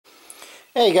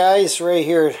Hey guys, Ray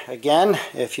here again.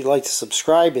 If you'd like to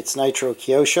subscribe, it's Nitro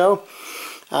Kyosho.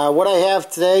 What I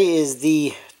have today is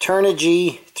the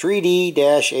Turnigy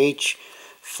 3D-H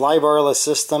flybarless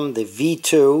system, the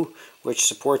V2, which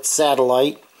supports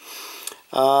satellite.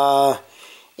 And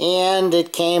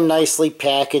it came nicely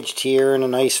packaged here in a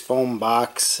nice foam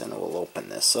box, and we'll open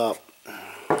this up.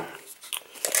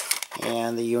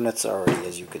 And the unit's already,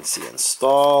 as you can see,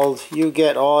 installed. You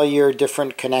get all your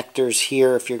different connectors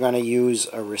here if you're going to use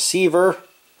a receiver.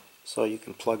 So you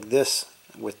can plug this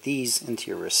with these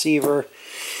into your receiver.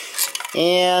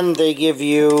 And they give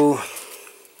you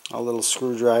a little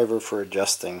screwdriver for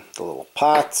adjusting the little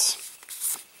pots.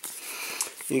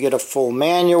 You get a full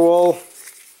manual.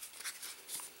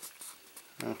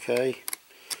 Okay.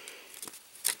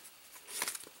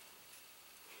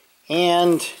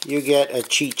 And you get a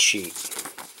cheat sheet.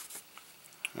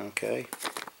 Okay.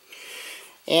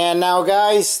 And now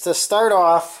guys, to start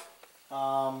off,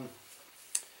 well,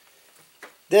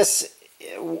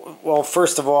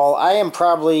 first of all, I am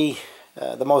probably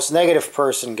the most negative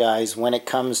person, guys, when it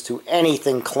comes to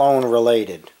anything clone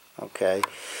related. Okay.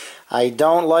 I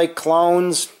don't like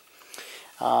clones.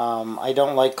 I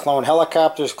don't like clone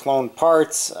helicopters, clone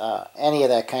parts, any of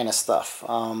that kind of stuff.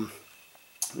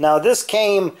 Now this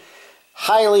came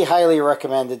highly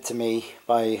recommended to me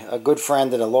by a good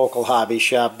friend at a local hobby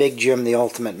shop, Big Jim the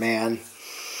Ultimate Man.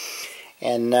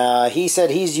 And he said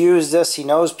he's used this. He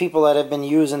knows people that have been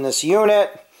using this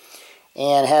unit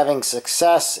and having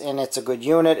success, and it's a good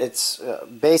unit. It's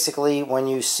basically, when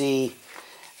you see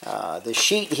the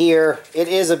sheet here, it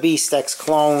is a B-Stex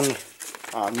clone,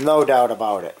 no doubt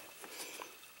about it.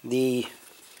 The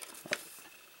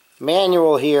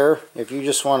manual here, if you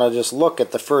just want to just look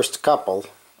at the first couple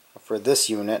for this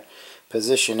unit: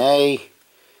 position A,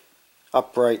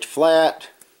 upright flat,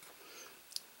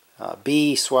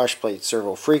 B, swash plate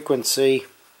servo frequency,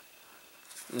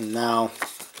 and now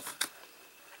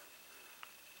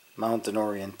mount and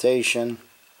orientation,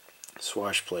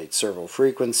 swash plate servo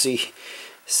frequency,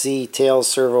 C, tail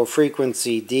servo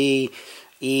frequency, D,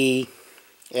 E,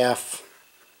 F.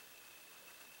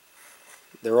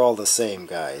 They're all the same,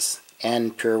 guys.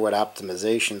 N, pirouette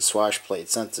optimization, swash plate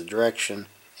sense of direction,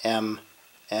 M,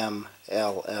 M,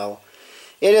 L, L.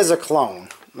 It is a clone.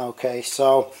 Okay,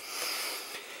 so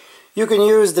you can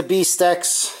use the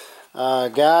B-Stex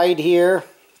guide here.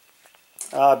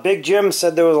 Big Jim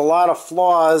said there was a lot of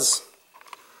flaws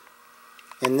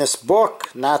in this book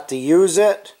not to use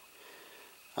it,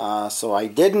 so I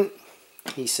didn't.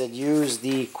 He said use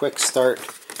the quick start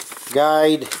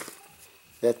guide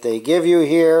that they give you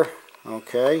here.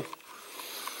 Okay,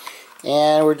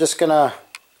 and we're just gonna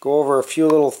go over a few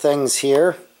little things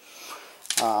here,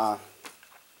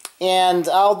 and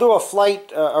I'll do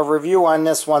a review on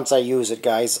this once I use it,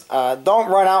 guys.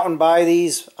 Don't run out and buy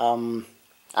these.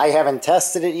 I haven't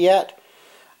tested it yet.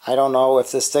 I don't know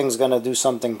if this thing's gonna do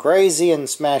something crazy and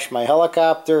smash my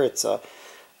helicopter.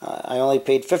 I only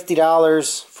paid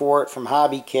 $50 for it from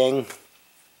Hobby King,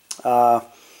 but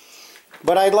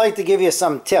I'd like to give you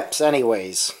some tips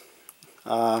anyways,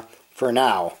 for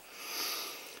now.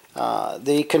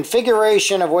 The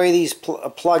configuration of way these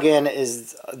plug in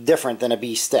is different than a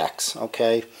B-Stex.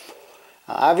 Okay,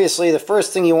 obviously the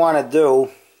first thing you want to do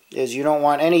is you don't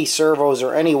want any servos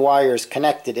or any wires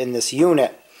connected in this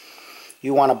unit.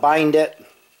 You want to bind it.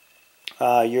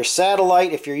 Your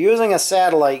satellite, if you're using a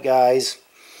satellite, guys,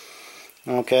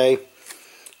 okay,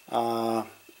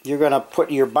 you're going to put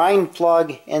your bind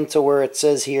plug into where it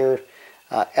says here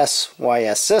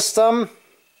SYS system.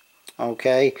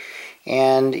 Okay,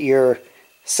 and your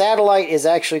satellite is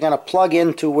actually going to plug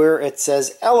into where it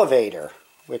says elevator,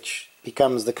 which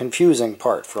becomes the confusing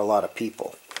part for a lot of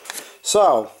people.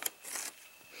 So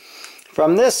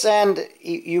from this end,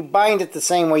 you bind it the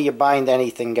same way you bind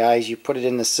anything, guys. You put it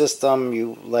in the system,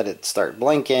 you let it start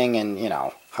blinking, and you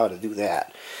know how to do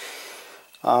that.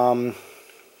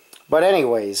 But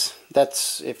anyways,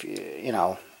 that's, if you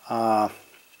know,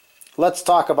 let's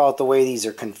talk about the way these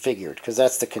are configured, because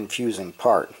that's the confusing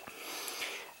part.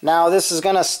 Now this is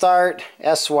going to start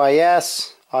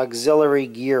SYS, auxiliary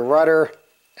gear rudder,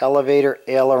 elevator,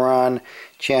 aileron,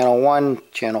 channel 1,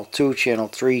 channel 2, channel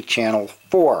 3, channel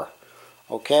 4.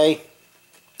 Okay?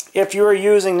 If you are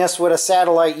using this with a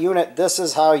satellite unit, this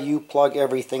is how you plug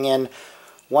everything in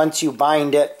once you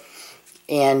bind it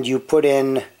and you put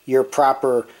in your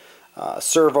proper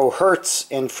servo hertz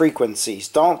and frequencies.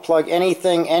 Don't plug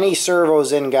anything, any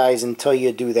servos in, guys, until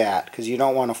you do that, because you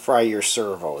don't want to fry your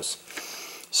servos.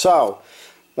 So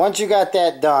once you got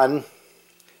that done,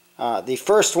 the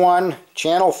first one,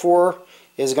 channel 4,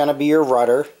 is going to be your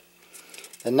rudder.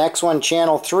 The next one,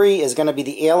 channel 3, is going to be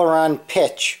the aileron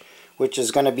pitch, which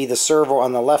is going to be the servo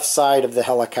on the left side of the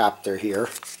helicopter here.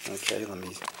 Okay,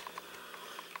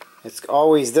 it's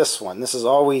always this one. This is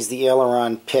always the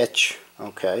aileron pitch.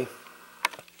 Okay.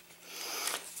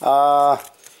 The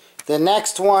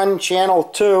next one, channel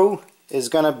 2, is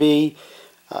going to be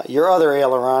your other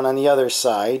aileron on the other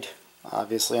side,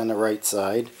 obviously on the right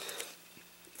side.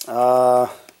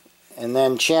 And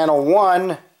then channel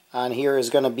 1 on here is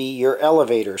going to be your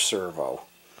elevator servo.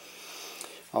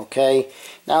 Okay,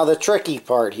 now the tricky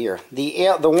part here,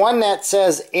 the one that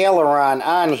says aileron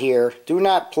on here, do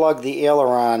not plug the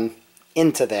aileron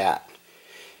into that.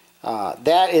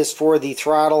 That is for the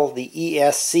throttle. The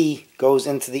ESC goes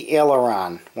into the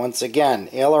aileron. Once again,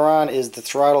 aileron is the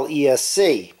throttle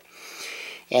ESC.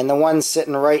 And the one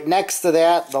sitting right next to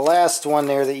that, the last one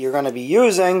there that you're going to be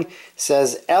using,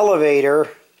 says elevator,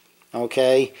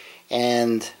 okay,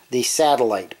 and the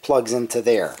satellite plugs into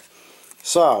there.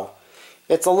 So,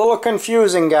 it's a little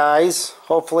confusing, guys.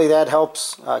 Hopefully that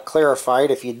helps clarify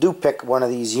it if you do pick one of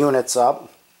these units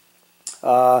up.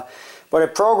 But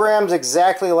it programs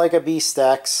exactly like a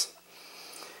B-Stex,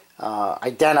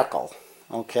 identical,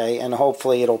 okay, and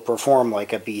hopefully it'll perform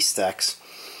like a B-Stex.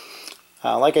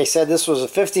 Like I said, this was a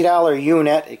 $50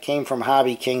 unit. It came from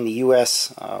Hobby King, the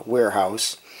U.S.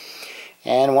 warehouse.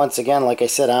 And once again, like I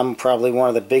said, I'm probably one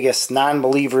of the biggest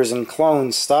non-believers in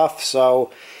clone stuff,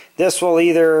 so this will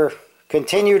either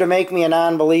continue to make me a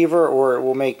non-believer or it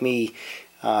will make me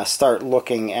start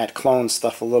looking at clone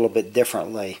stuff a little bit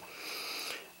differently.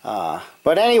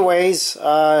 But anyways,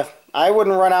 I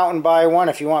wouldn't run out and buy one.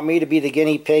 If you want me to be the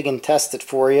guinea pig and test it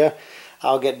for you,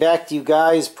 I'll get back to you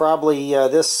guys probably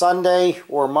this Sunday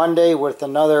or Monday with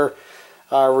another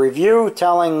review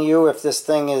telling you if this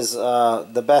thing is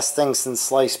the best thing since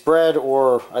sliced bread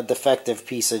or a defective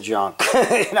piece of junk.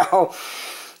 You know.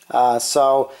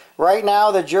 So right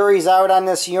now the jury's out on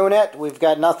this unit. We've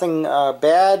got nothing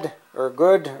bad or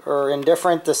good or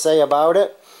indifferent to say about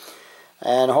it.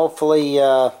 And hopefully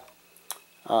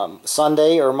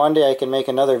Sunday or Monday I can make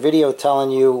another video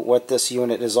telling you what this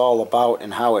unit is all about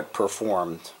and how it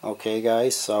performed. Okay,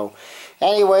 guys, so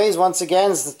anyways, once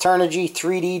again, it's the Turnigy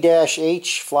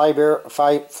 3D-H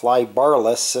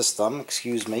flybarless system,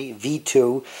 excuse me,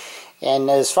 V2. And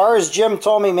as far as Jim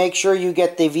told me, make sure you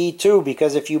get the V2,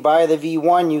 because if you buy the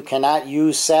V1 you cannot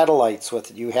use satellites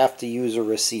with it. You have to use a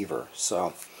receiver.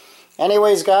 So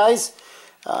anyways, guys,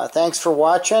 thanks for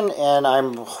watching, and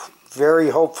I'm very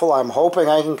hopeful. I'm hoping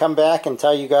I can come back and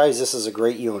tell you guys this is a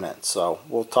great unit. So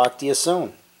we'll talk to you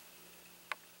soon.